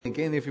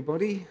again,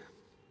 everybody.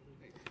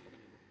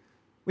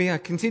 We are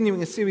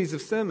continuing a series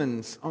of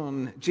sermons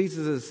on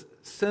Jesus'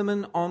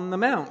 Sermon on the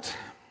Mount.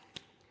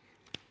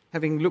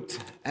 Having looked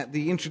at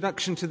the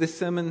introduction to this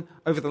sermon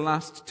over the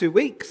last 2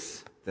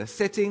 weeks, the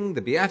setting,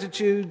 the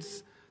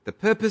Beatitudes, the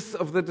purpose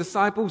of the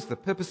disciples, the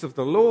purpose of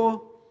the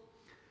law,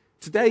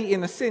 today,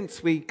 in a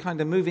sense, we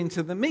kind of move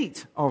into the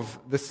meat of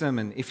the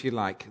sermon, if you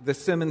like, the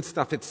sermon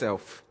stuff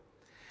itself.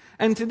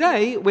 And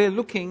today, we're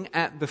looking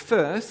at the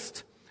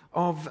first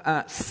of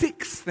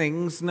 6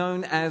 things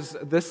known as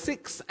the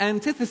 6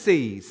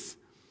 antitheses.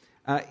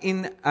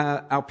 In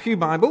our Pew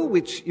Bible,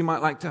 which you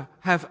might like to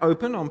have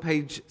open on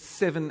page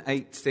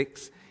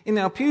 786, in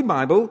our Pew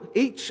Bible,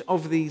 each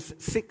of these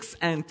 6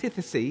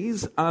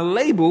 antitheses are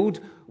labelled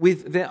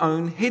with their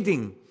own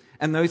heading.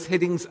 And those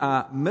headings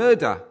are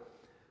murder,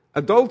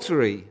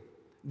 adultery,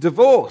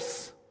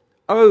 divorce,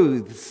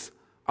 oaths,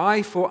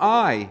 eye for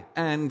eye,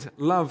 and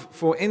love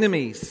for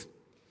enemies.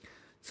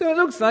 So it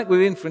looks like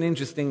we're in for an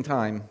interesting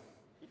time.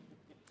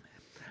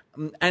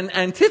 An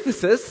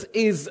antithesis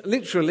is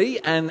literally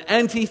an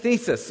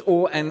antithesis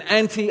or an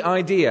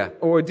anti-idea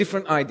or a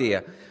different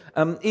idea.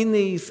 In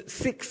these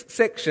 6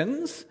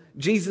 sections,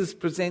 Jesus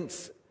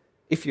presents,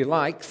 if you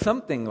like,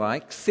 something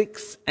like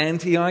 6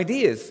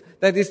 anti-ideas.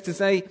 That is to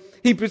say,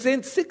 he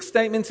presents 6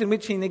 statements in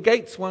which he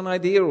negates one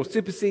idea or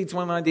supersedes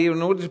one idea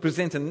in order to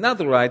present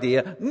another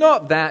idea,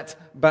 not that,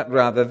 but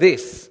rather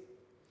this.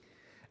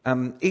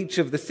 Each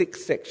of the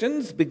 6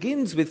 sections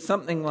begins with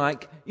something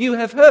like, "You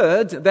have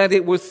heard that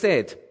it was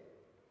said,"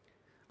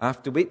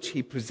 after which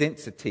he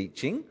presents a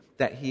teaching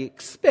that he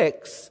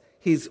expects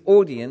his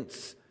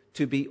audience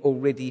to be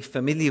already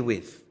familiar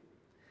with.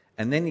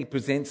 And then he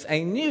presents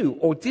a new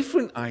or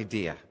different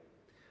idea,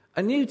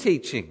 a new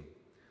teaching,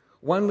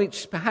 one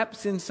which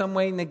perhaps in some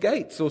way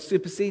negates or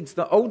supersedes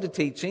the older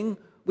teaching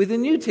with a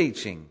new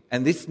teaching.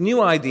 And this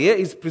new idea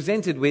is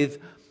presented with,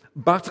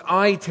 "But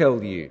I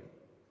tell you."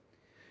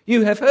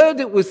 You have heard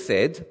it was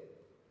said,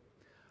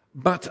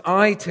 "But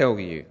I tell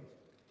you,"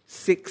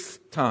 6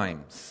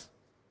 times.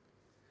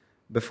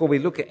 Before we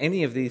look at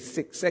any of these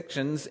 6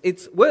 sections,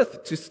 it's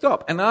worth to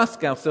stop and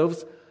ask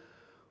ourselves,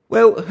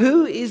 well,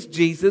 who is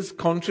Jesus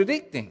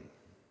contradicting?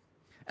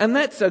 And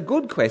that's a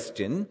good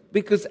question,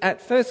 because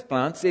at first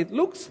glance it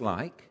looks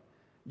like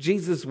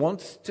Jesus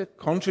wants to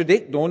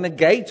contradict or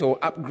negate or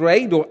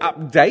upgrade or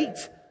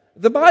update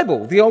the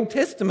Bible, the Old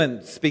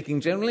Testament speaking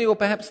generally, or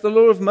perhaps the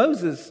law of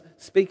Moses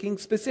speaking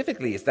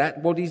specifically. Is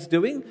that what he's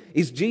doing?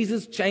 Is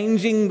Jesus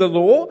changing the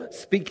law,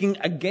 speaking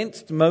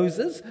against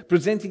Moses,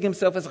 presenting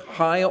himself as a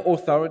higher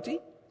authority?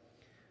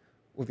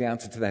 Well, the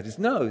answer to that is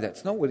no,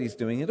 that's not what he's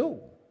doing at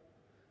all.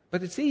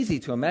 But it's easy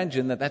to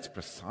imagine that that's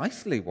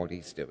precisely what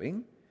he's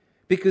doing,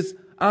 because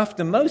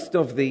after most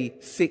of the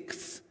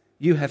 6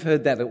 "you have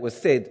heard that it was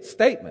said"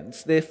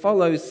 statements, there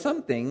follows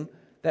something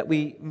that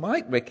we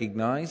might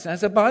recognize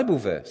as a Bible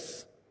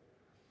verse.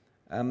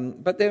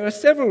 But there are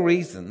several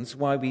reasons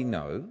why we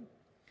know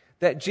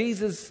that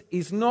Jesus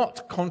is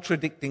not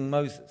contradicting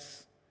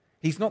Moses.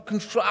 He's not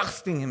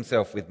contrasting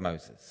himself with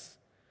Moses.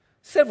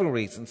 Several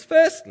reasons.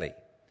 Firstly,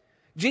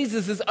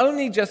 Jesus has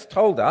only just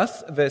told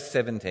us, verse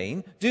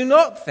 17, "Do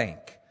not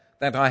think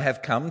that I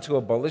have come to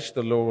abolish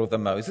the law of the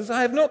Moses.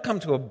 I have not come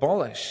to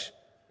abolish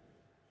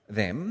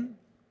them."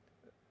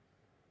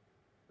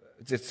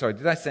 Sorry,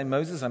 did I say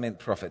Moses? I meant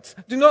prophets.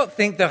 "Do not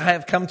think that I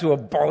have come to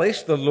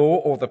abolish the law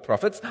or the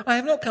prophets. I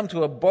have not come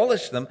to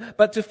abolish them,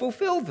 but to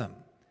fulfill them.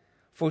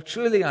 For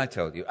truly I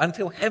tell you,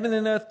 until heaven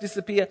and earth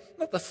disappear,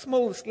 not the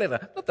smallest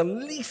letter, not the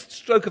least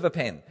stroke of a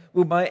pen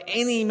will by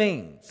any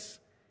means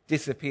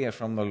disappear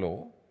from the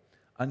law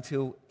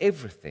until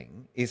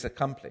everything is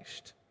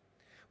accomplished."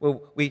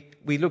 Well,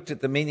 we looked at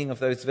the meaning of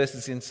those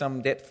verses in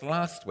some depth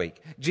last week.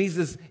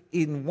 Jesus,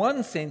 in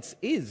one sense,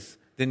 is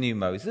the new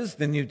Moses,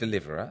 the new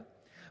deliverer,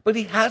 but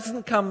he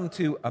hasn't come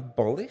to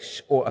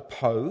abolish or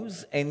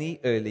oppose any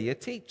earlier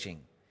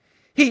teaching.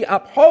 He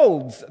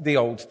upholds the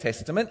Old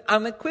Testament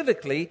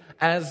unequivocally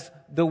as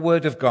the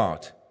Word of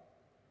God.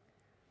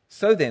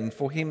 So then,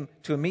 for him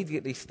to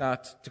immediately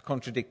start to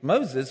contradict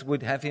Moses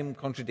would have him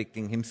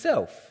contradicting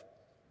himself.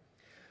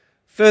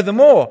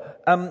 Furthermore,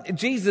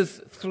 Jesus,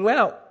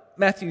 throughout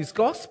Matthew's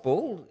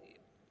Gospel,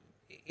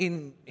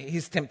 in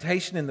his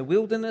temptation in the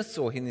wilderness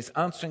or in his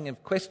answering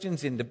of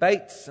questions in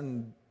debates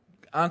and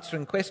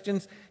answering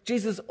questions,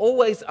 Jesus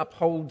always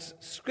upholds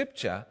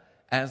Scripture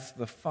as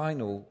the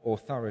final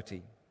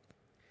authority.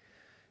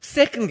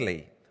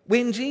 Secondly,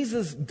 when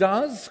Jesus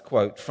does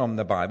quote from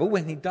the Bible,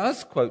 when he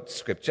does quote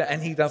Scripture,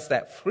 and he does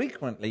that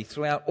frequently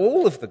throughout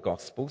all of the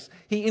Gospels,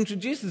 he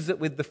introduces it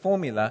with the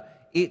formula,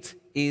 "It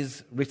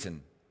is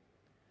written."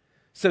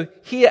 So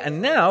here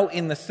and now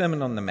in the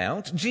Sermon on the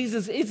Mount,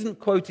 Jesus isn't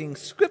quoting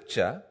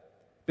Scripture,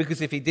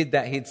 because if he did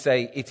that, he'd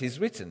say, "It is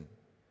written."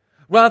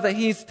 Rather,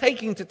 he's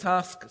taking to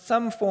task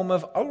some form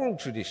of oral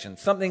tradition,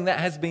 something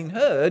that has been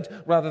heard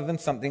rather than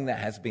something that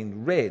has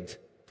been read.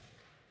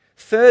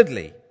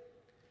 Thirdly,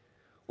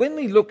 when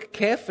we look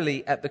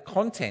carefully at the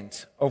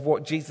content of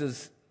what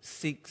Jesus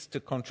seeks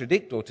to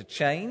contradict or to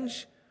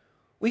change,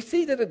 we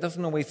see that it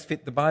doesn't always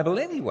fit the Bible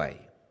anyway.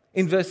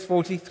 In verse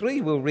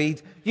 43 we'll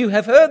read, "You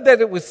have heard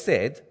that it was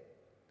said,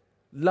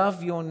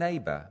 'Love your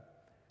neighbor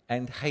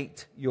and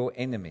hate your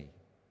enemy.'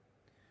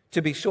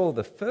 To be sure,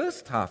 the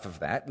first half of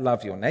that,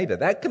 'love your neighbor,'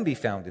 that can be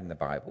found in the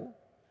Bible.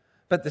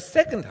 But the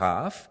second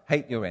half,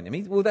 'hate your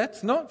enemy,' well,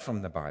 that's not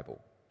from the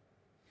Bible."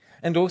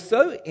 And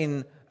also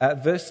in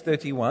verse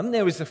 31,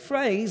 there is a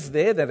phrase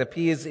there that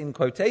appears in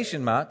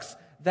quotation marks.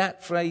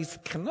 That phrase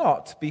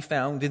cannot be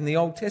found in the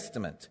Old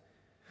Testament.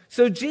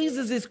 So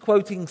Jesus is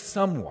quoting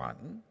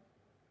someone,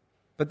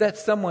 but that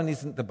someone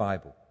isn't the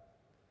Bible.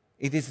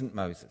 It isn't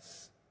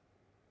Moses.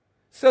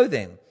 So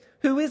then,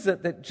 who is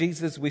it that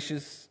Jesus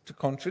wishes to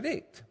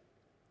contradict?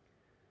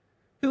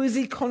 Who is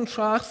he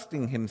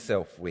contrasting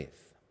himself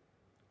with?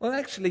 Well,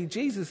 actually,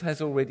 Jesus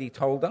has already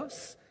told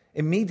us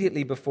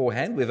immediately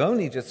beforehand. We've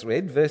only just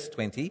read verse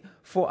 20,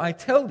 "For I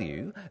tell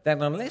you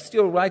that unless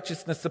your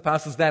righteousness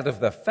surpasses that of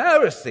the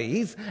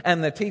Pharisees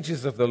and the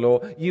teachers of the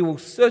law, you will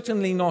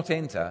certainly not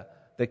enter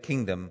the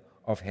kingdom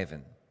of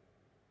heaven."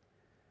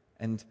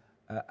 And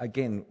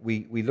again,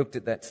 we looked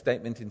at that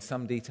statement in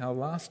some detail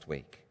last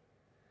week.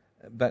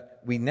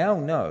 But we now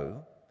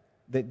know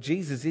that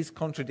Jesus is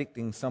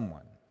contradicting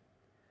someone.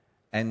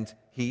 And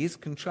he is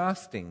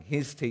contrasting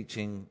his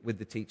teaching with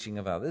the teaching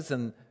of others.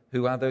 And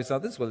who are those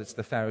others? Well, it's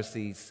the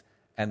Pharisees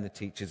and the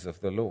teachers of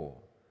the law.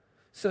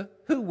 So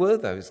who were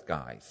those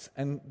guys?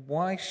 And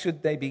why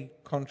should they be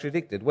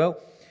contradicted?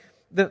 Well,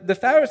 the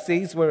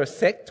Pharisees were a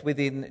sect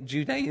within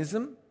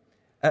Judaism,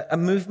 a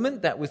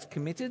movement that was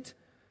committed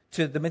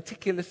to the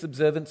meticulous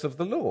observance of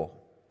the law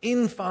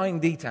in fine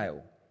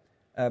detail.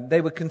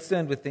 They were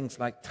concerned with things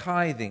like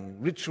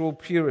tithing, ritual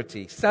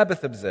purity,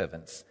 Sabbath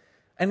observance.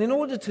 And in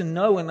order to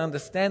know and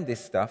understand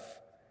this stuff,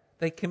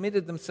 they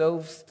committed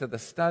themselves to the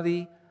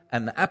study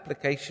and the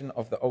application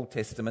of the Old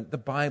Testament, the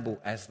Bible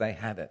as they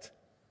had it.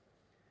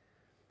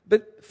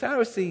 But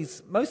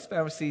most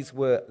Pharisees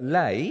were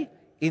lay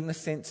in the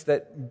sense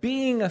that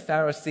being a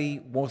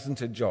Pharisee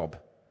wasn't a job.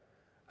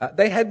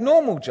 They had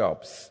normal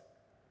jobs,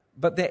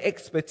 but their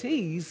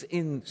expertise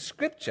in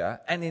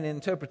Scripture and in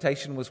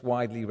interpretation was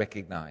widely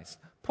recognized.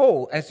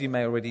 Paul, as you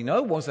may already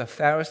know, was a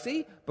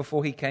Pharisee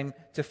before he came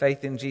to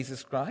faith in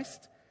Jesus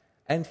Christ,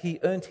 and he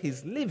earned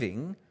his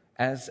living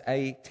as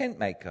a tent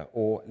maker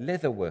or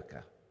leather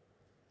worker.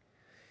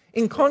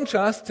 In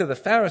contrast to the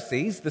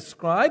Pharisees, the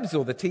scribes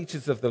or the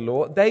teachers of the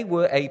law, they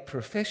were a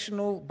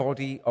professional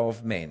body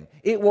of men.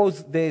 It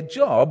was their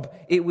job,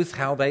 it was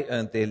how they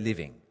earned their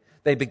living.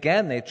 They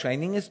began their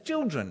training as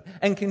children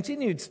and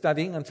continued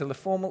studying until a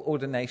formal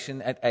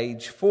ordination at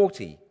age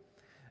 40.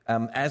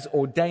 As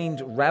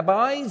ordained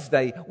rabbis,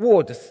 they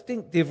wore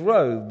distinctive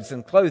robes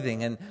and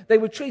clothing, and they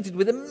were treated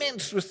with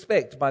immense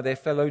respect by their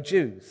fellow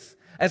Jews.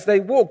 As they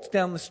walked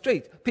down the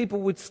street, people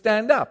would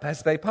stand up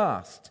as they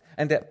passed,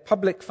 and at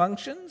public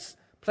functions,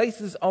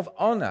 places of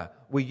honor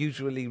were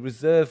usually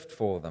reserved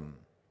for them.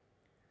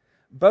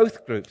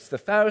 Both groups, the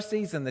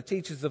Pharisees and the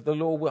teachers of the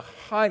law, were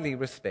highly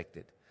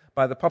respected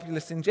by the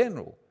populace in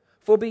general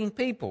for being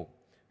people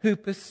who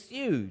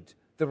pursued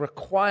the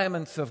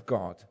requirements of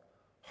God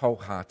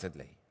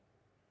wholeheartedly.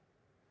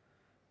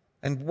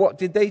 And what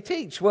did they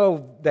teach?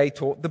 Well, they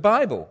taught the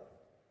Bible.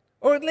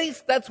 Or at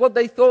least that's what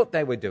they thought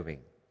they were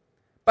doing.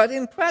 But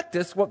in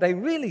practice, what they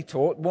really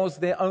taught was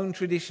their own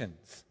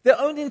traditions, their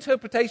own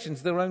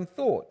interpretations, their own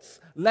thoughts,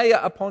 layer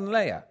upon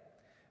layer,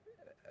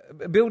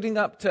 building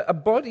up to a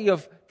body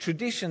of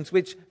traditions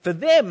which for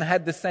them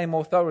had the same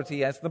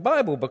authority as the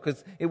Bible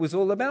because it was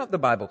all about the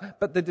Bible.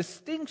 But the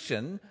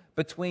distinction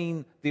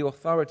between the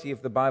authority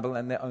of the Bible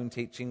and their own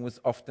teaching was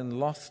often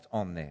lost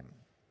on them.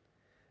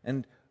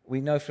 And we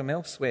know from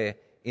elsewhere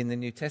in the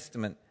New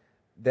Testament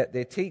that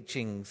their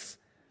teachings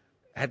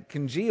had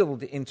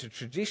congealed into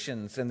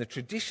traditions, and the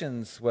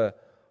traditions were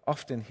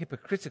often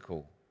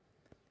hypocritical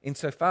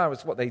insofar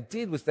as what they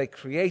did was they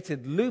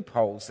created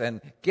loopholes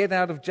and get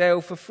out of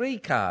jail for free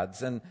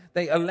cards, and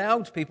they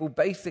allowed people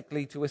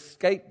basically to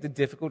escape the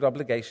difficult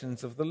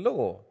obligations of the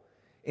law.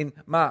 In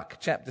Mark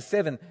chapter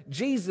 7,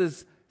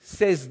 Jesus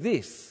says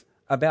this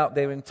about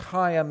their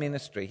entire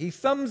ministry. He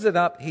sums it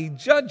up, he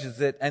judges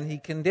it, and he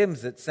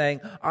condemns it, saying,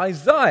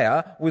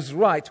 "Isaiah was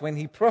right when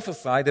he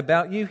prophesied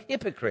about you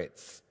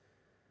hypocrites.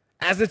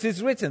 As it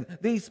is written,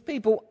 these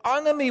people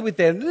honor me with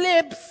their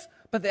lips,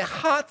 but their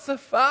hearts are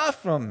far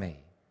from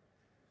me.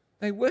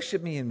 They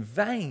worship me in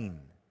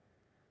vain.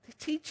 Their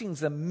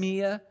teachings are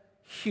mere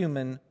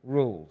human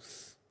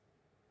rules."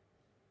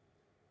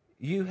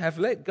 You have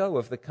let go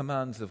of the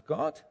commands of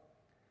God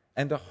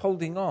and are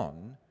holding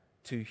on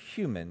to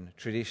human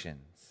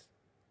traditions.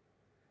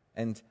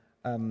 And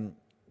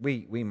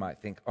we might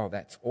think, oh,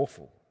 that's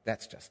awful.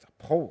 That's just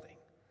appalling.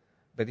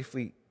 But if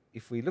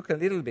we look a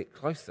little bit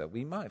closer,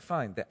 we might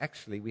find that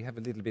actually we have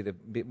a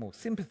bit more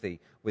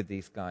sympathy with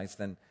these guys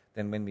than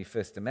when we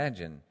first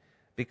imagine.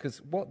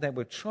 Because what they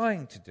were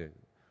trying to do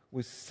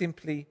was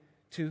simply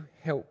to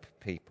help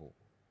people.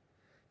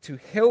 To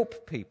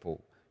help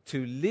people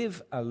to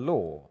live a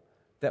law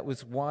that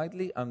was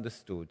widely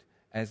understood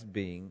as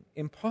being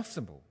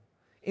impossible.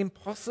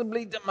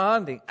 Impossibly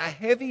demanding, a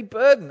heavy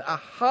burden, a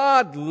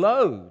hard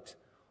load.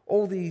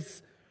 All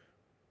these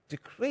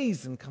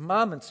decrees and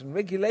commandments and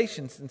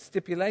regulations and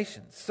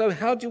stipulations. So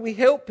how do we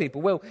help people?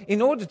 Well,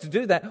 in order to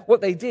do that, what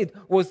they did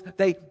was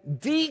they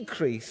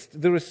decreased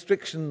the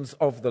restrictions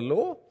of the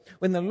law.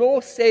 When the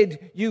law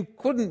said you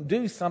couldn't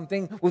do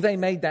something, well, they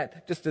made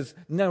that just as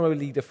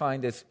narrowly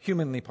defined as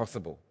humanly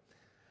possible.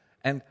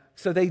 And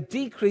so they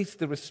decreased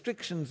the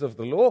restrictions of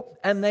the law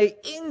and they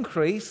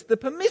increased the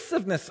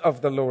permissiveness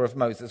of the law of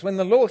Moses. When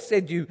the law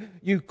said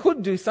you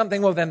could do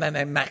something, well, then they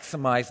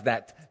maximized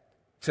that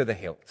to the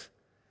hilt.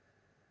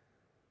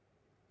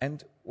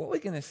 And what we're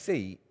going to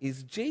see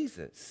is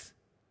Jesus,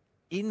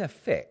 in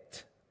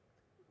effect,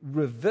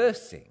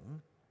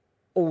 reversing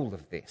all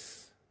of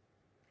this.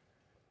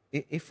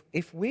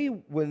 If we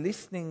were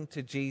listening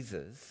to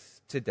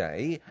Jesus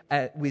today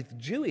with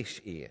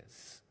Jewish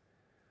ears,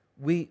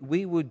 we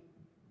would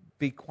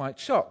be quite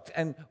shocked,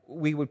 and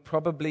we would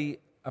probably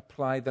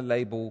apply the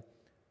label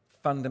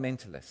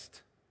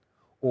fundamentalist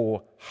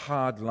or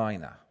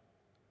hardliner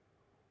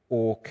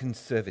or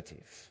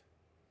conservative.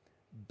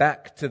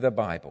 Back to the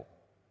Bible.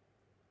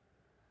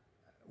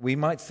 We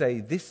might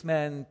say this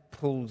man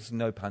pulls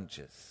no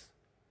punches,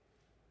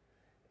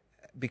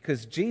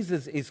 because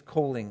Jesus is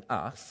calling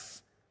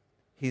us,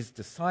 his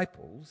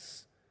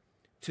disciples,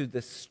 to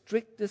the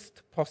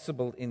strictest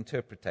possible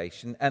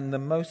interpretation and the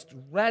most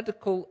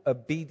radical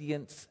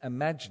obedience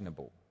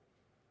imaginable.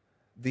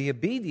 The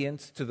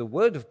obedience to the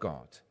Word of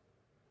God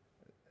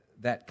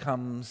that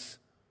comes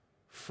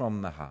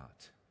from the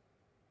heart.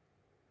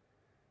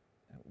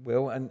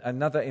 Well,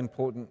 another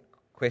important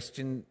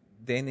question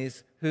then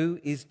is, who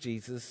is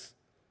Jesus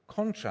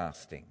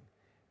contrasting?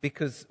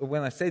 Because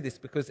when I say this,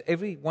 because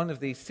every one of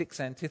these 6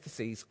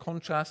 antitheses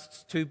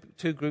contrasts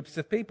two groups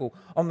of people.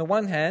 On the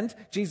one hand,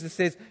 Jesus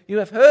says, you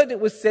have heard it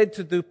was said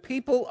to the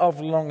people of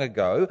long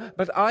ago,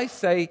 but I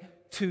say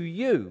to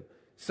you.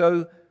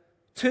 So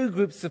 2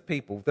 groups of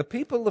people, the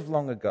people of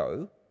long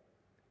ago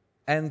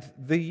and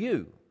the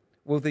you.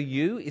 Well, the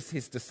you is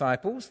his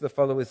disciples, the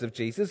followers of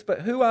Jesus,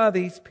 but who are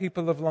these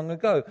people of long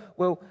ago?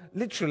 Well,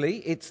 literally,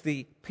 it's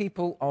the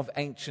people of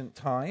ancient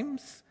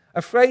times,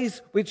 a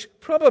phrase which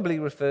probably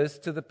refers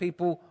to the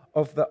people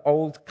of the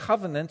Old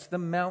Covenant, the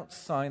Mount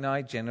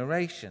Sinai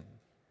generation.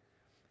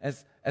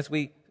 As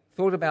we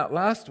thought about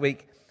last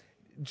week,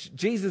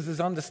 Jesus'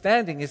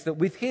 understanding is that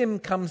with him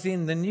comes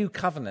in the new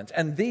covenant,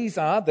 and these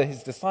are,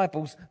 his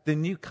disciples, the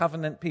new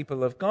covenant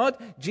people of God.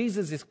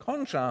 Jesus is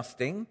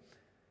contrasting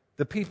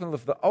the people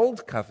of the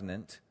Old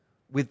Covenant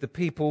with the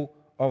people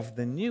of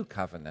the New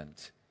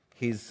Covenant,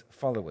 his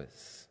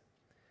followers.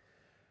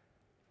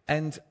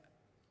 And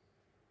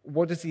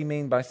what does he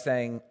mean by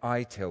saying,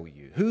 I tell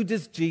you? Who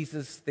does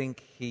Jesus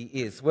think he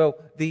is? Well,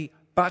 the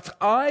but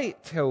I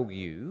tell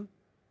you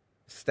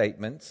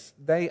statements,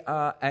 they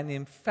are an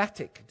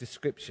emphatic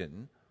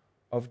description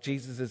of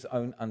Jesus'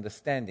 own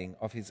understanding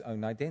of his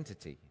own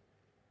identity.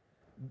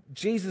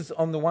 Jesus,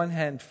 on the one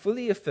hand,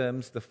 fully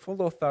affirms the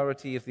full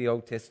authority of the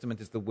Old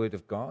Testament as the Word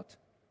of God,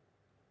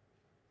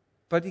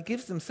 but he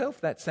gives himself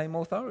that same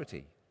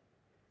authority.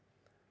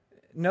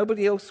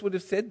 Nobody else would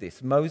have said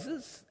this.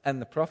 Moses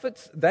and the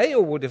prophets, they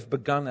all would have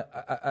begun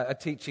a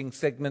teaching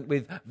segment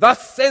with,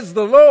 thus says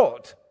the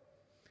Lord.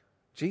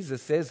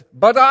 Jesus says,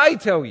 but I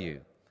tell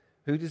you.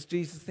 Who does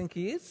Jesus think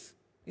he is?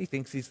 He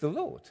thinks he's the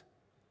Lord.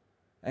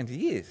 And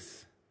he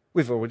is.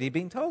 We've already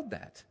been told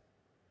that.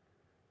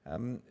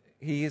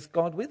 He is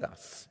God with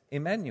us,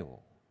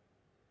 Emmanuel.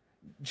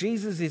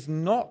 Jesus is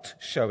not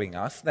showing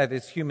us that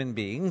as human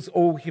beings,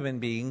 all human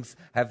beings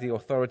have the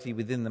authority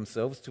within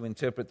themselves to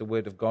interpret the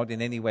Word of God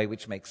in any way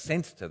which makes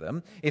sense to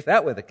them. If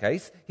that were the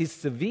case, his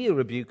severe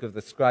rebuke of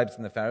the scribes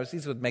and the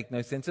Pharisees would make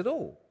no sense at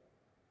all.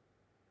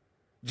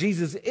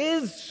 Jesus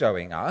is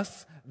showing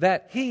us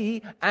that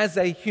he, as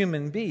a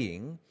human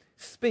being,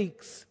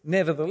 speaks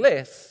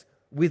nevertheless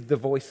with the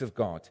voice of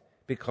God,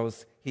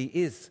 because he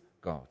is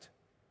God,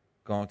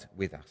 God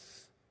with us.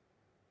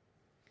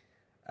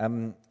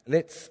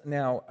 Let's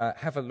now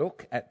have a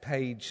look at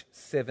page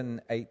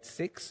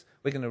 786.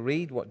 We're going to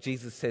read what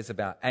Jesus says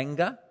about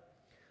anger.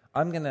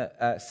 I'm going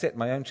to set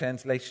my own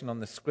translation on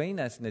the screen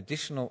as an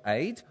additional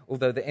aid.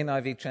 Although the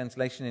NIV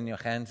translation in your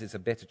hands is a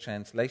better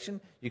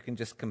translation, you can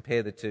just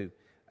compare the two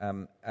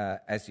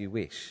as you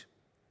wish.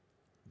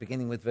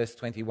 Beginning with verse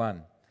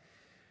 21.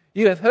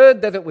 You have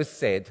heard that it was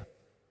said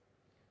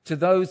to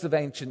those of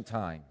ancient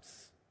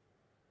times,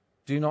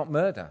 do not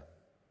murder,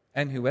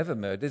 and whoever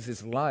murders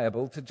is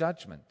liable to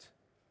judgment.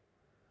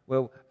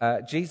 Well,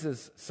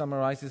 Jesus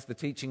summarizes the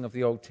teaching of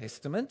the Old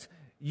Testament.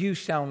 You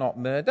shall not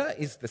murder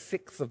is the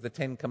 6th of the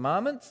 10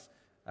 commandments.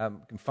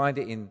 You can find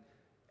it in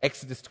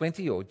Exodus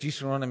 20 or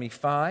Deuteronomy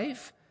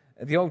 5.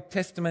 The Old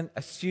Testament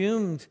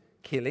assumed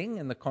killing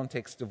in the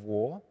context of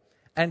war,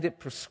 and it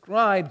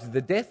prescribed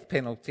the death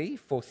penalty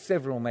for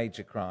several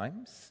major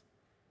crimes.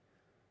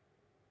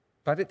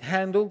 But it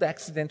handled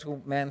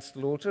accidental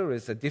manslaughter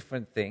as a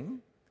different thing.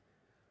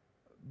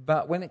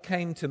 But when it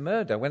came to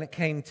murder, when it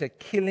came to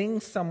killing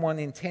someone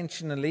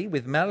intentionally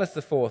with malice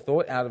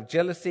aforethought out of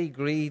jealousy,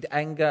 greed,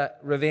 anger,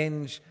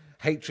 revenge,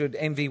 hatred,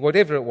 envy,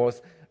 whatever it was,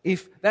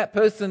 if that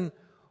person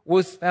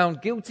was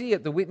found guilty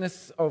at the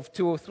witness of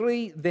 2 or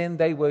 3, then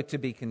they were to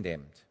be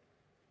condemned.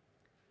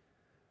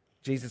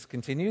 Jesus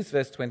continues,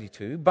 verse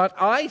 22, "But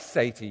I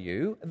say to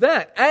you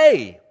that,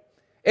 A,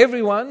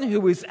 everyone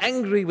who is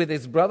angry with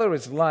his brother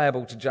is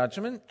liable to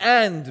judgment,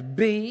 and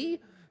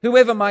B,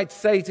 whoever might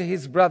say to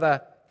his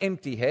brother,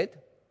 empty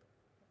head,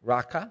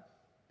 raka,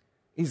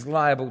 is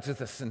liable to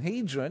the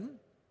Sanhedrin,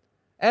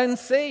 and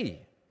C,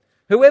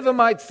 whoever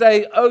might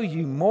say, oh,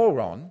 you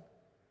moron,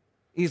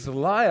 is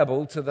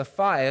liable to the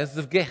fires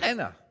of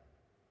Gehenna."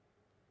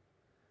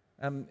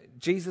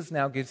 Jesus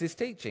now gives his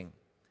teaching.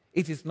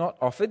 It is not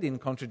offered in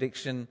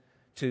contradiction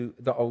to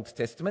the Old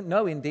Testament.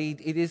 No, indeed,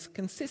 it is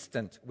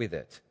consistent with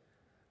it.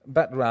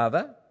 But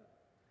rather,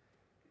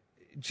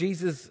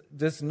 Jesus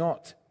does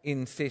not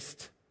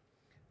insist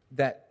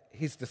that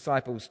his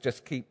disciples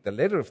just keep the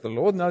letter of the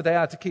law. No, they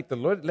are to keep the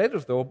letter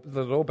of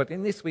the law. But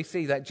in this we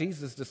see that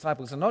Jesus'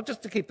 disciples are not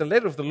just to keep the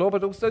letter of the law,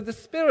 but also the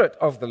spirit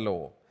of the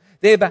law.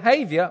 Their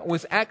behavior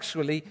was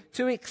actually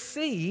to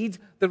exceed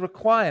the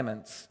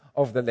requirements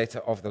of the letter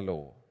of the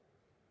law.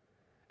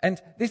 And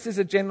this is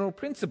a general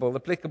principle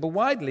applicable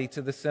widely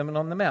to the Sermon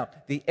on the Mount.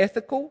 The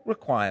ethical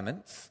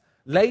requirements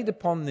laid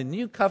upon the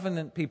new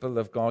covenant people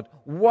of God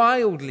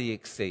wildly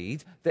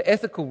exceed the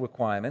ethical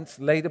requirements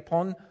laid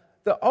upon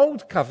the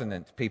old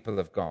covenant people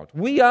of God.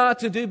 We are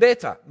to do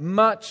better,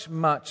 much,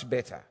 much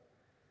better.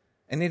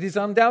 And it is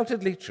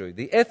undoubtedly true.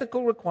 The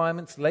ethical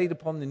requirements laid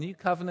upon the new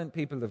covenant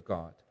people of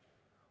God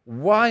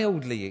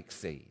wildly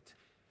exceed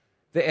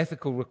the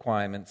ethical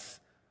requirements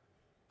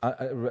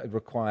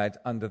required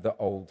under the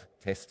Old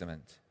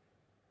Testament.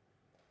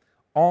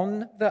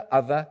 On the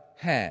other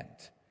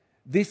hand,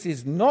 this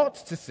is not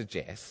to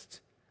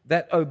suggest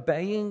that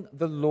obeying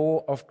the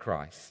law of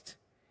Christ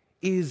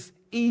is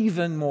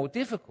even more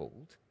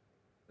difficult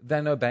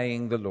than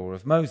obeying the law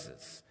of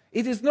Moses.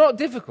 It is not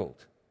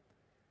difficult.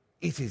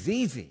 It is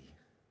easy.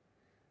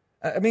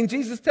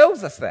 Jesus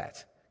tells us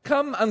that.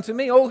 "Come unto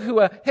me, all who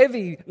are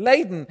heavy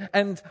laden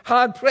and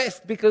hard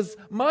pressed, because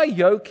my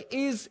yoke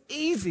is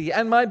easy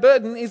and my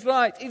burden is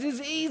light." It is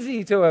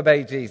easy to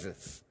obey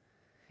Jesus.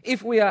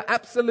 If we are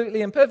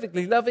absolutely and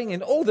perfectly loving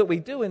in all that we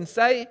do and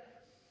say,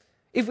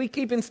 if we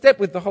keep in step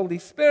with the Holy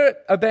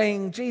Spirit,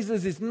 obeying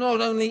Jesus is not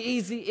only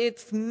easy,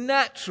 it's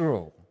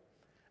natural.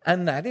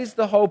 And that is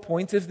the whole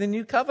point of the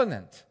new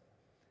covenant.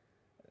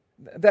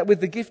 That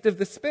with the gift of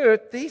the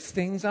Spirit, these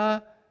things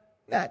are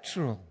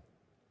natural,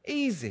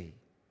 easy.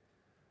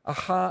 A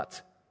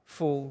heart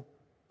full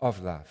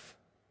of love.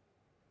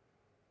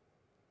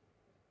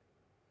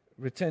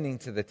 Returning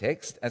to the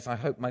text, as I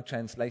hope my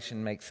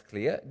translation makes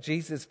clear,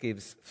 Jesus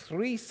gives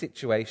 3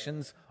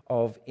 situations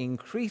of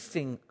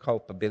increasing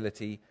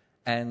culpability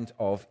and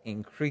of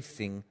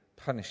increasing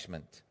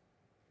punishment.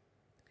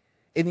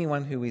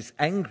 Anyone who is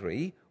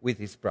angry with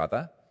his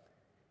brother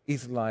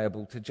is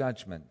liable to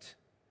judgment.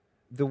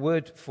 The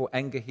word for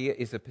anger here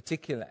is a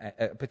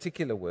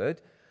particular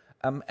word,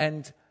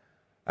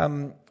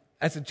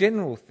 as a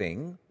general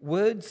thing,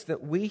 words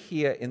that we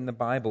hear in the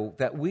Bible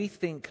that we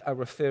think are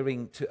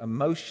referring to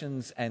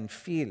emotions and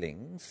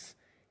feelings,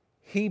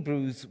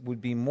 Hebrews would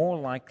be more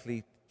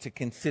likely to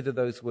consider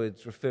those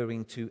words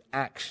referring to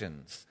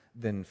actions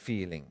than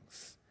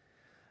feelings.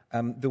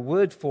 The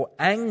word for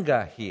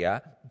anger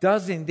here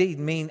does indeed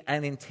mean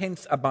an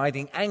intense,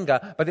 abiding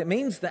anger, but it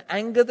means the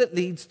anger that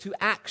leads to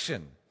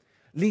action,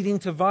 leading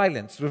to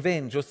violence,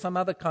 revenge, or some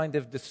other kind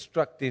of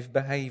destructive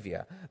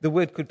behavior. The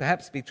word could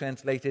perhaps be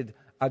translated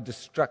a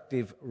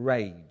destructive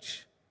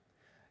rage.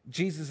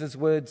 Jesus'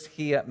 words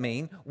here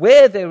mean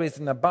where there is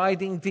an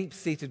abiding,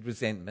 deep-seated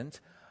resentment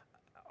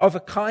of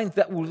a kind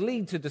that will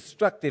lead to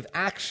destructive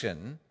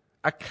action,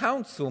 a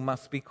council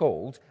must be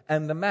called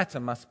and the matter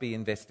must be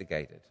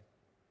investigated.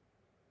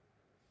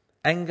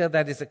 Anger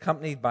that is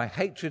accompanied by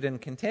hatred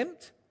and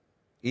contempt,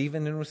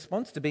 even in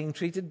response to being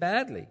treated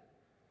badly.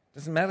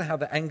 Doesn't matter how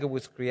the anger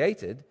was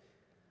created.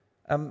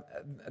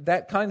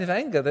 That kind of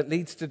anger that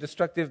leads to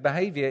destructive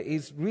behavior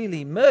is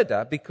really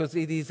murder, because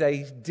it is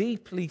a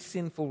deeply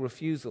sinful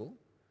refusal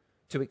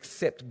to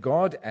accept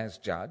God as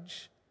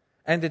judge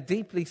and a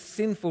deeply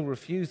sinful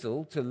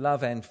refusal to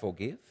love and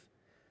forgive.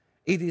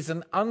 It is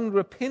an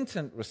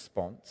unrepentant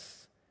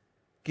response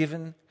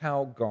given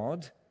how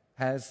God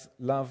has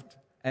loved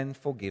and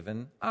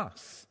forgiven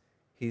us,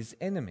 his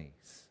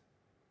enemies.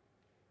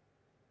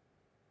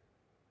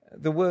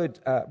 The word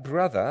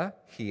brother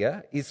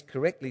here is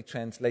correctly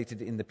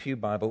translated in the Pew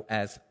Bible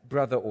as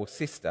brother or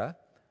sister,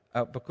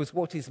 because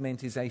what is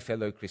meant is a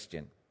fellow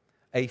Christian,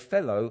 a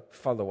fellow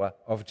follower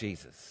of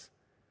Jesus.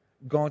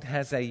 God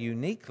has a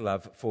unique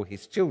love for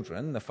his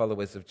children, the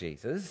followers of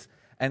Jesus,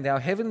 and our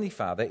Heavenly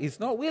Father is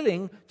not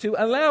willing to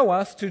allow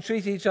us to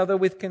treat each other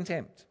with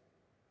contempt.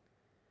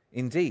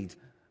 Indeed,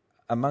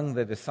 among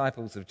the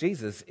disciples of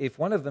Jesus, if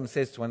one of them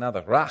says to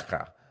another,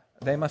 Raka,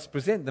 they must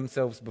present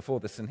themselves before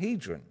the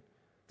Sanhedrin,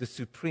 the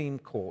supreme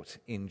court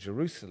in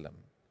Jerusalem,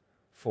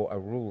 for a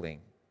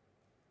ruling.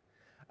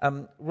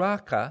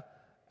 Raka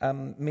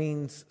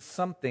means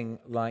something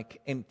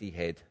like empty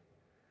head.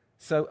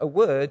 So a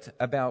word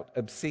about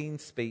obscene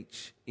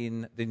speech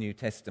in the New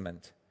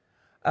Testament.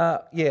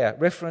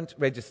 Referent,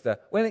 register.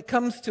 When it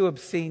comes to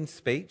obscene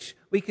speech,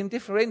 we can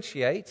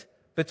differentiate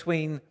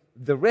between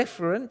the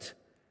referent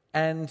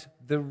and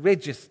the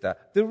register.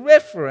 The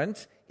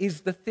referent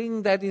is the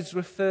thing that is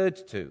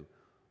referred to,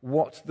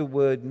 what the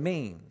word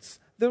means.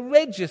 The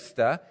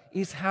register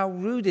is how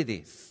rude it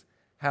is,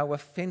 how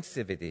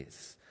offensive it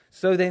is.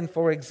 So then,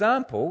 for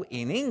example,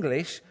 in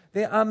English,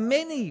 there are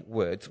many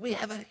words. We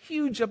have a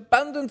huge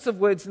abundance of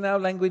words in our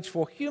language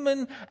for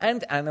human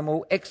and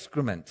animal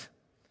excrement.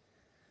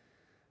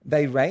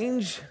 They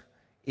range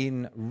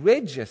in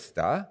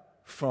register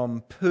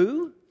from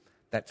poo,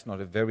 that's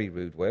not a very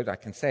rude word, I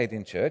can say it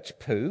in church,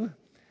 poo,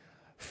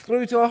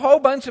 through to a whole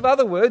bunch of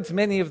other words,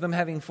 many of them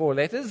having 4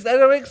 letters, that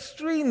are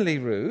extremely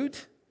rude,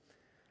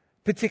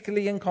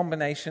 particularly in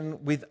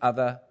combination with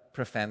other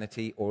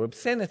profanity or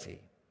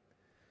obscenity.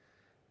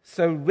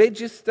 So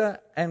register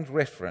and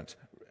referent.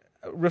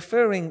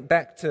 Referring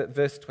back to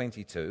verse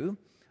 22,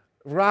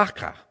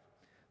 raka.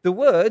 The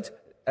word,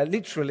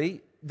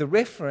 literally, the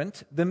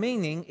referent, the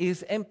meaning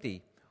is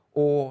empty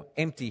or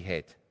empty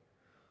head.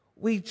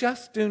 We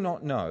just do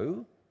not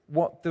know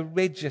what the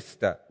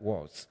register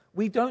was.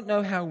 We don't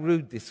know how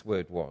rude this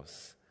word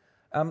was.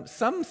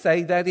 Some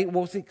say that it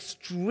was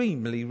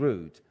extremely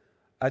rude,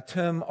 a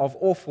term of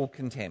awful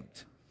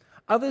contempt.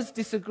 Others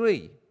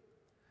disagree.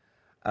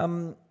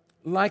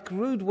 Like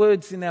rude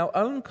words in our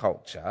own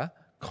culture,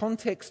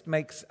 context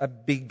makes a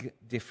big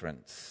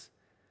difference.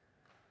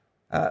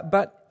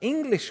 But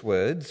English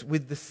words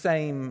with the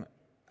same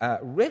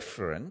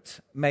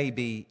referent may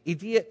be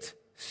idiot,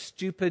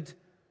 stupid,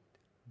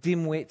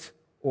 dimwit,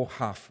 or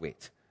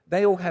halfwit.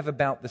 They all have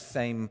about the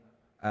same.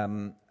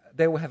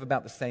 Referent.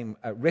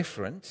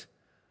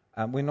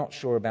 We're not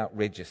sure about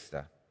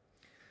register.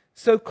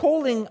 So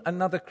calling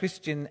another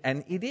Christian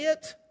an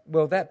idiot,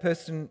 well, that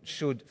person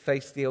should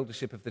face the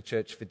eldership of the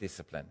church for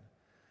discipline.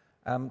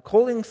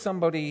 Calling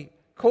somebody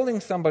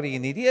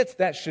an idiot,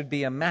 that should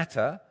be a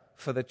matter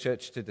for the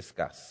church to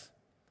discuss.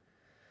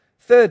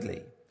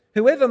 Thirdly,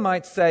 whoever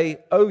might say,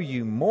 "Oh,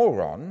 you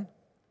moron,"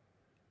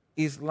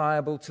 is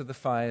liable to the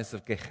fires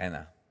of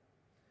Gehenna.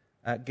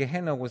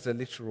 Gehenna was a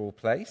literal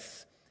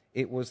place.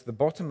 It was the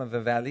bottom of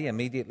a valley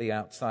immediately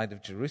outside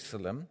of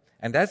Jerusalem,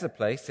 and as a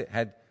place it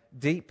had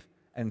deep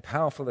and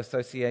powerful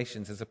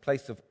associations as a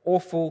place of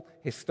awful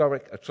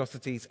historic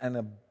atrocities and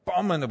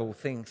abominable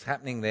things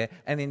happening there.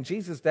 And in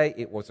Jesus' day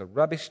it was a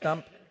rubbish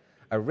dump,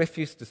 a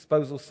refuse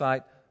disposal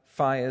site,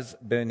 fires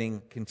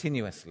burning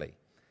continuously.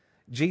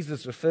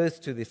 Jesus refers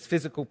to this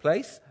physical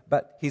place,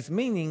 but his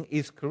meaning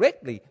is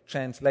correctly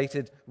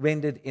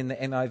rendered in the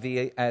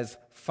NIV as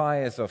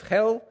fires of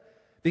hell,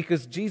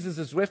 because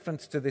Jesus'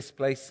 reference to this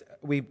place,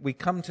 we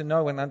come to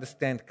know and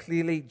understand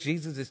clearly,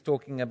 Jesus is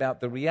talking about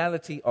the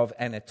reality of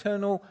an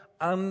eternal,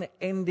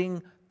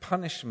 unending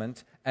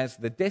punishment as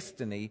the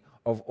destiny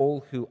of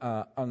all who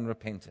are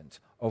unrepentant,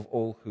 of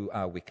all who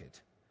are wicked.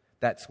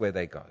 That's where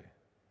they go.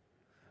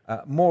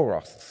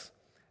 Moros.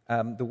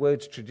 The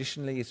word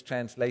traditionally is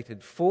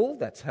translated full.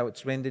 That's how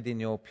it's rendered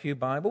in your Pew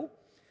Bible.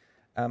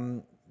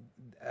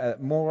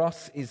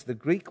 Moros is the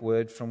Greek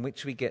word from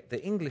which we get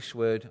the English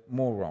word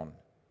moron.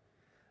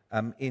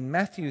 In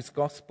Matthew's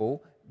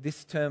Gospel,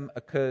 this term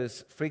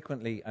occurs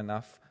frequently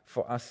enough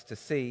for us to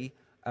see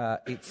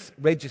its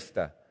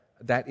register,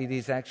 that it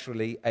is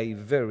actually a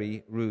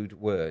very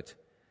rude word.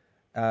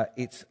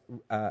 It's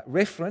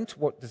referent.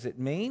 What does it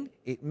mean?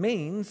 It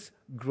means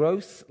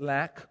gross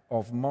lack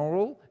of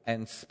moral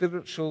and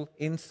spiritual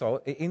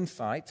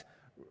insight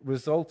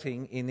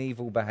resulting in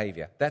evil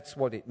behavior. That's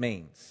what it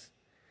means.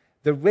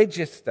 The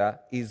register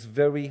is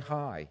very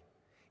high.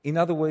 In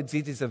other words,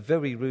 it is a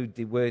very rude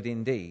word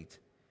indeed,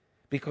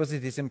 because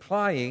it is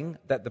implying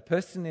that the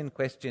person in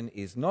question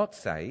is not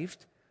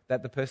saved,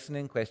 that the person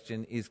in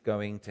question is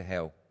going to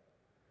hell.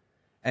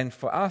 And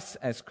for us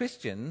as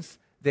Christians,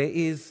 there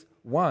is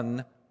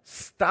one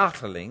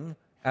startling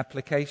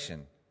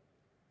application.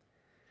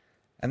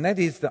 And that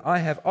is that I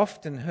have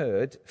often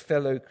heard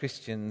fellow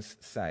Christians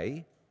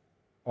say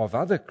of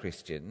other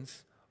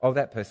Christians, "Oh,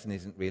 that person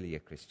isn't really a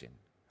Christian.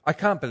 I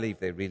can't believe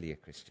they're really a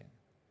Christian.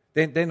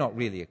 They're not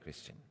really a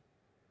Christian."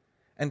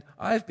 And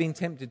I've been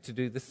tempted to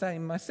do the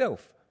same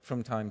myself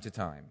from time to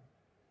time.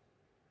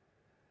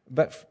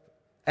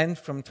 And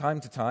from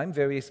time to time,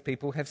 various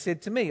people have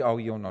said to me, "Oh,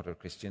 you're not a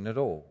Christian at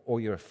all,"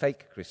 or "You're a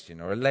fake Christian,"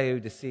 or a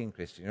Laodicean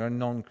Christian, or a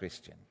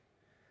non-Christian,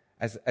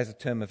 as a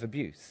term of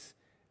abuse.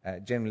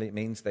 Generally, it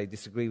means they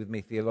disagree with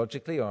me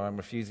theologically, or I'm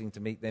refusing to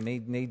meet their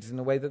needs in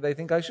the way that they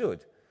think I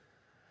should.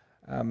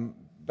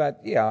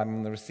 But yeah, I'm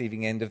on the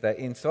receiving end of that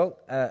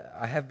insult.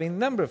 I have been a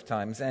number of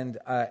times, and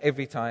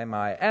every time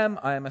I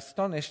am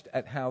astonished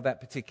at how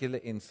that particular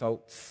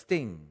insult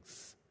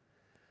stings.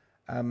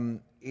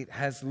 It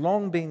has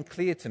long been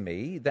clear to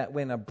me that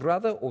when a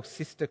brother or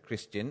sister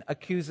Christian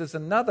accuses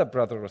another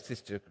brother or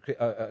sister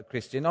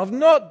Christian of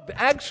not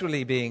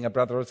actually being a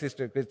brother or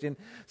sister Christian,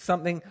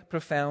 something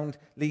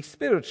profoundly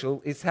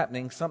spiritual is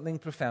happening, something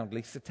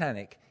profoundly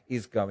satanic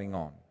is going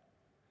on.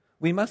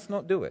 We must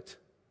not do it.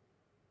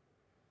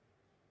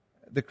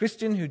 The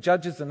Christian who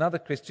judges another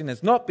Christian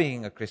as not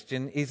being a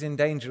Christian is in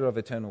danger of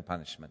eternal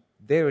punishment.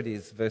 There it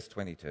is, verse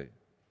 22.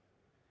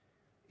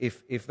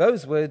 If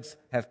those words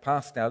have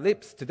passed our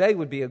lips, today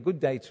would be a good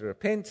day to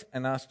repent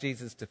and ask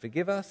Jesus to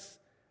forgive us,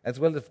 as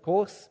well, of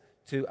course,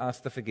 to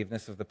ask the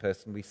forgiveness of the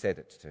person we said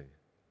it to.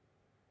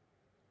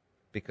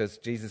 Because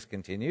Jesus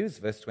continues,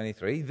 verse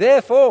 23,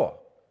 therefore,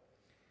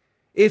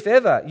 if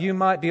ever you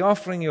might be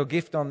offering your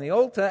gift on the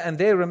altar and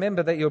there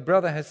remember that your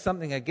brother has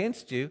something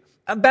against you,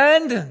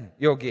 abandon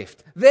your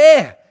gift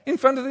there in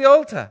front of the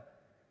altar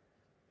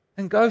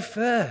and go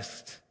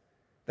first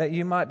that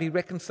you might be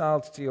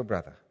reconciled to your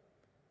brother.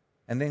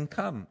 And then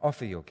come,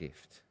 offer your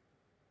gift.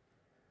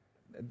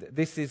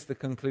 This is the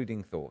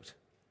concluding thought.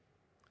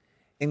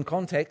 In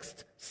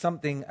context,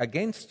 something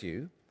against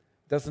you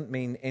doesn't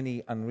mean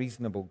any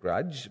unreasonable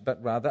grudge,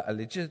 but rather a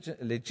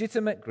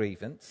legitimate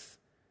grievance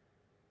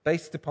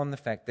based upon the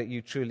fact that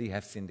you truly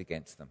have sinned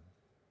against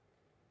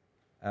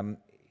them.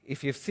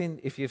 If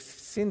you've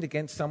sinned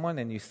against someone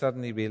and you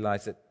suddenly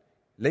realize it,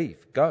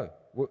 leave, go,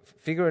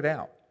 figure it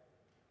out.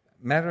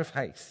 Matter of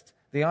haste.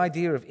 The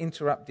idea of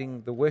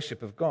interrupting the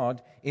worship of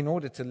God in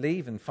order to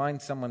leave and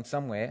find someone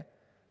somewhere,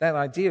 that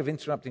idea of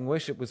interrupting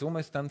worship was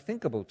almost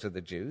unthinkable to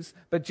the Jews,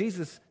 but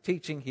Jesus'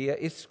 teaching here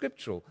is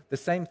scriptural. The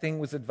same thing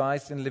was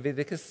advised in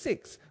Leviticus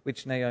 6,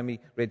 which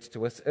Naomi read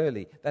to us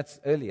earlier. That's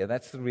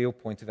the real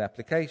point of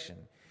application.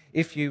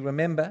 If you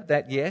remember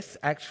that, yes,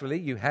 actually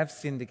you have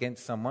sinned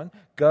against someone,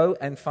 go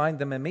and find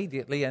them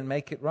immediately and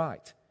make it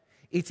right.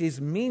 It is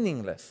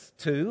meaningless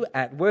to,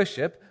 at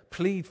worship,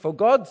 plead for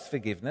God's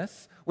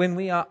forgiveness when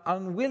we are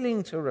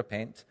unwilling to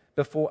repent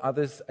before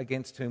others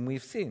against whom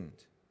we've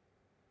sinned.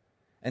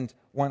 And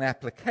one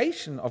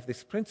application of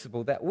this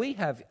principle that we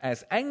have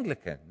as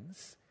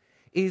Anglicans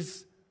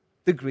is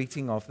the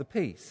greeting of the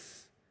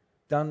peace,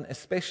 done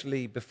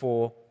especially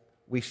before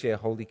we share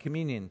Holy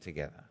Communion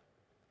together.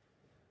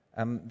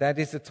 That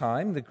is a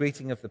time, the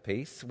greeting of the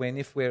peace, when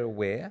if we're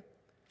aware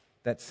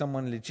that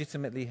someone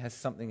legitimately has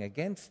something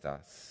against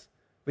us,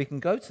 we can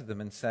go to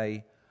them and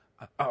say,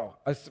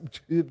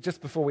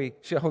 just before we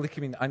share Holy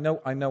Communion,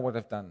 I know what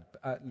I've done.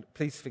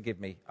 Please forgive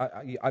me.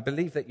 I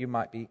believe that you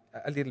might be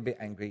a little bit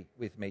angry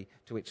with me,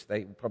 to which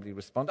they will probably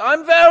respond,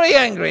 I'm very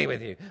angry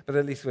with you. But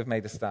at least we've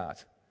made a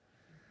start.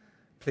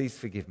 Please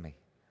forgive me.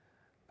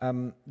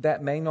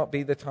 That may not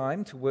be the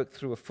time to work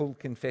through a full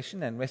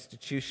confession and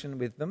restitution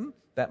with them.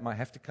 That might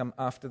have to come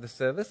after the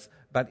service.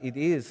 But it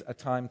is a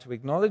time to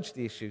acknowledge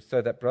the issue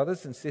so that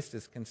brothers and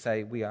sisters can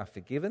say, we are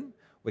forgiven.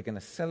 We're going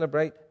to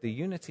celebrate the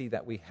unity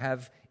that we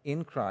have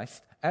in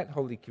Christ at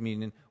Holy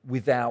Communion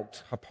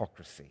without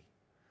hypocrisy.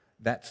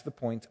 That's the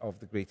point of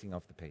the greeting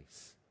of the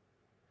peace.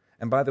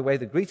 And by the way,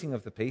 the greeting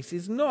of the peace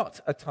is not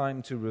a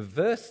time to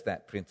reverse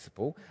that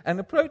principle and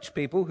approach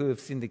people who have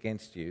sinned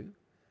against you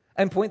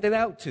and point that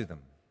out to them.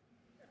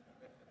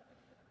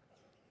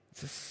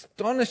 It's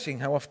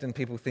astonishing how often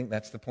people think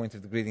that's the point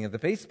of the greeting of the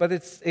peace. But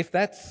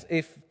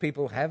if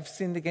people have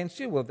sinned against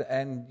you,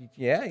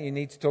 you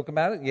need to talk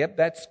about it. Yep,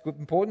 that's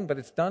important, but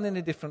it's done in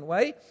a different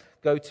way.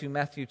 Go to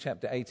Matthew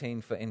chapter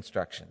 18 for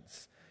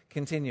instructions.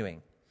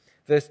 Continuing,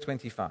 verse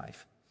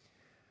 25.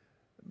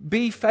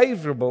 Be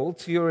favorable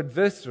to your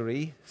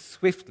adversary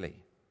swiftly,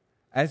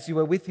 as you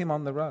are with him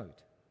on the road,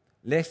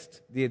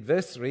 lest the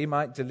adversary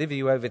might deliver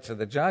you over to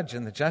the judge,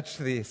 and the judge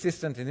to the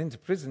assistant, and into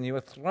prison you are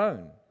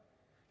thrown.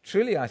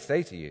 Truly I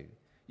say to you,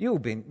 you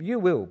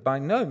will by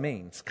no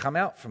means come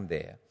out from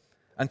there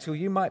until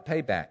you might pay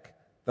back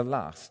the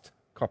last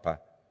copper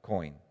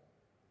coin.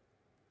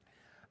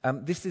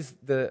 This is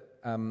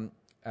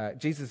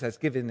Jesus has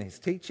given his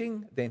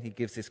teaching, then he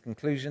gives his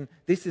conclusion.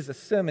 This is a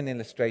sermon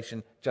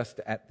illustration just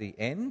at the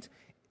end.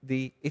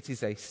 It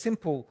is a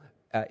simple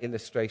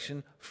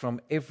illustration from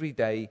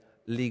everyday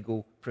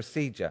legal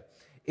procedure.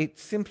 It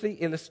simply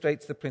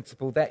illustrates the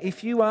principle that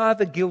if you are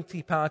the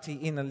guilty party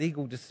in a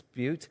legal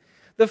dispute,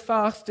 the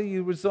faster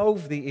you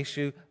resolve the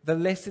issue, the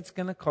less it's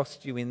going to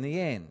cost you in the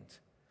end.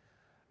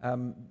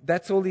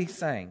 That's all he's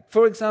saying.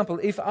 For example,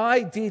 if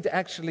I did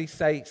actually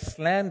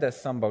slander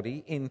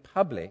somebody in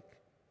public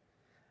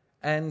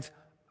and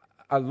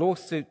a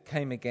lawsuit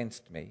came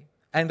against me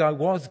and I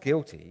was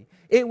guilty,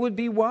 it would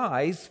be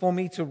wise for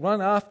me to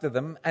run after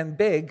them and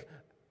beg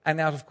an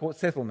out-of-court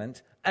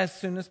settlement as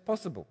soon as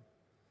possible.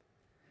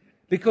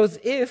 Because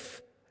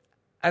if,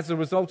 as a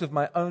result of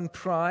my own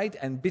pride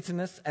and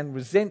bitterness and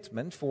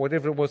resentment for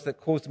whatever it was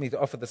that caused me to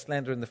offer the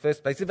slander in the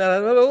first place, if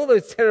out of all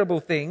those terrible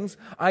things,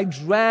 I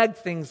drag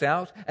things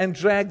out and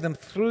drag them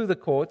through the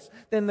courts,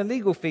 then the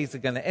legal fees are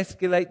going to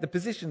escalate, the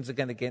positions are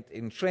going to get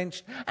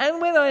entrenched, and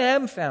when I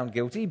am found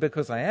guilty,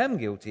 because I am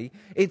guilty,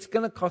 it's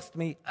going to cost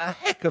me a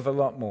heck of a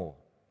lot more.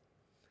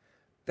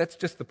 That's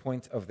just the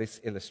point of this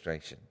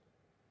illustration.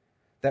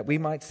 That we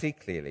might see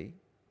clearly,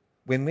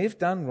 when we've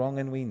done wrong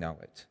and we know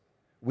it,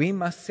 we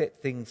must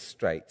set things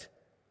straight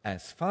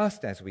as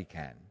fast as we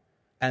can,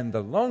 and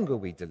the longer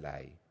we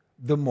delay,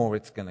 the more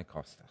it's going to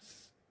cost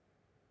us.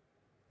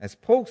 As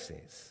Paul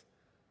says,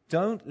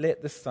 don't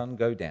let the sun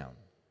go down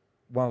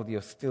while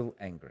you're still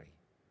angry,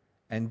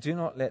 and do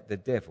not let the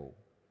devil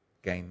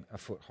gain a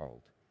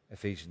foothold.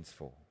 Ephesians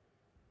 4.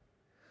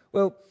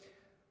 Well,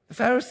 the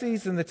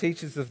Pharisees and the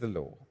teachers of the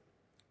law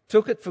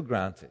took it for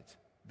granted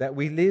that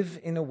we live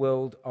in a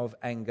world of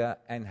anger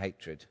and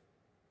hatred.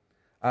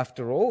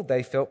 After all,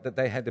 they felt that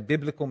they had a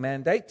biblical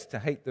mandate to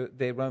hate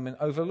their Roman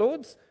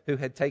overlords who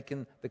had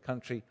taken the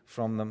country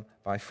from them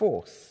by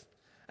force.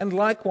 And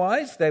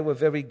likewise, they were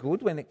very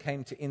good when it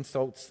came to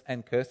insults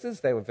and curses.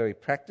 They were very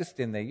practiced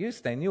in their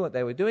use. They knew what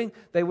they were doing.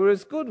 They were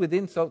as good with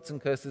insults and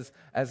curses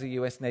as a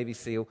US Navy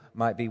SEAL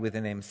might be with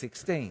an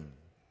M16.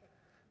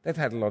 They'd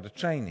had a lot of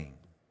training.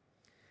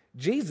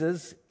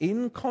 Jesus,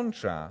 in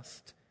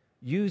contrast,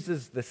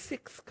 uses the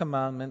sixth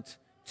commandment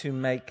to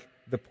make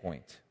the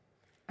point.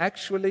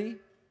 Actually,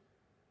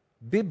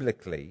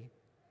 biblically,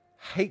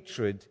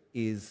 hatred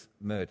is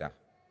murder.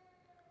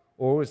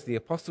 Or as the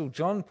Apostle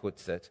John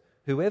puts it,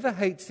 whoever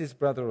hates his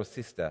brother or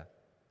sister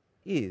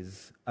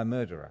is a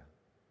murderer.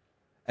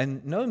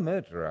 And no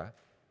murderer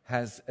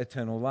has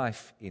eternal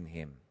life in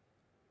him.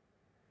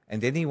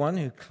 And anyone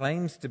who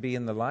claims to be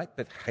in the light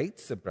but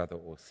hates a brother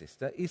or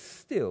sister is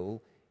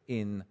still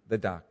in the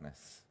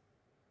darkness.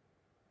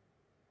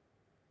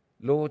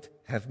 Lord,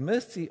 have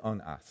mercy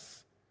on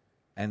us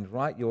and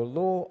write your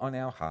law on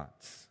our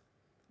hearts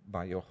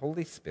by your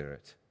Holy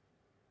Spirit.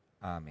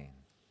 Amen.